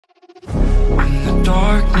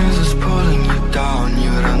darkness is pulling you down,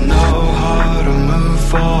 you don't know how to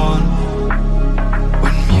move on.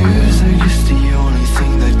 When music is the only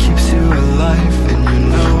thing that keeps you alive, and you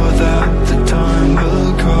know that the time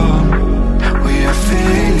will come. We are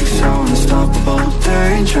feeling so unstoppable,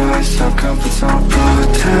 dangerous, our comfort zone,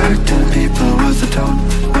 protecting people with the tone,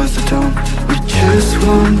 with the tone. We just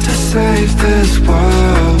want to save this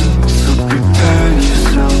world, so prepare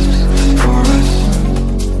yourselves for us.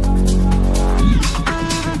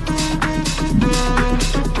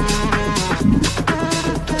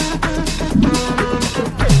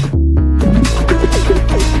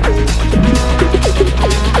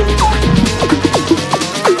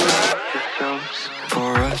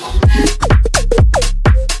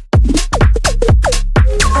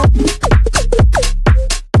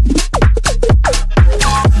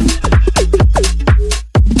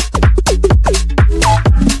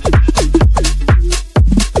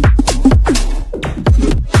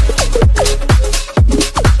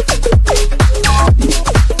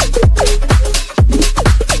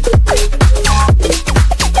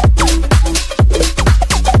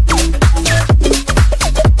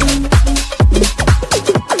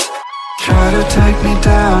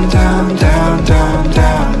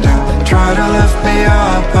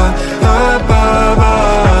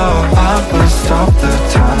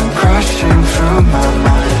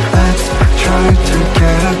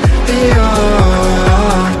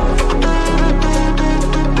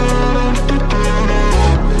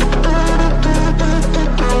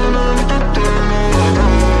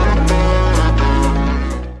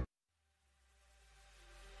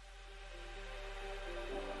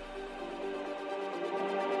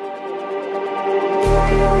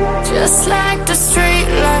 Just like the street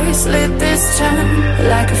lights lit this town,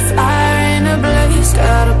 like a fire in a blaze,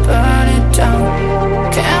 gotta burn it down.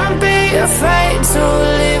 Can't be afraid to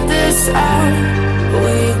leave this out.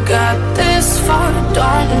 We got this far,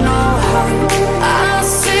 don't know how. I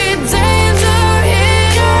see danger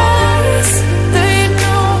in our eyes. They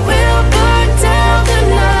know we'll burn down the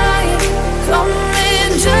night.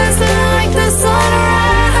 Coming just like the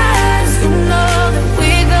sunrise. You know that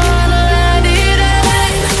we gonna let it out.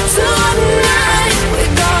 Tonight, we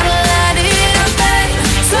gonna let it out.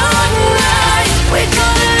 Tonight, we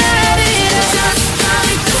gonna let it out. Just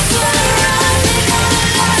like the sunrise, we gonna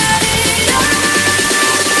let it out.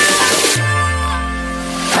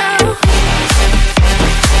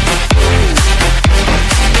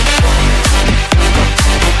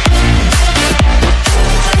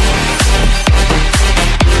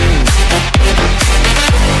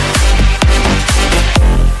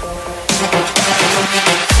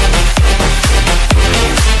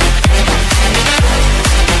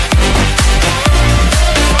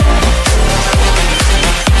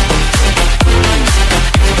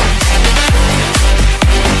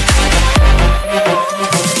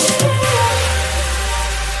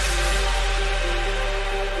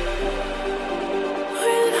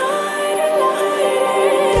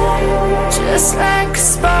 Just like a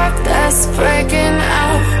spark that's breaking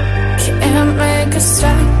out, can't make a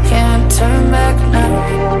stop.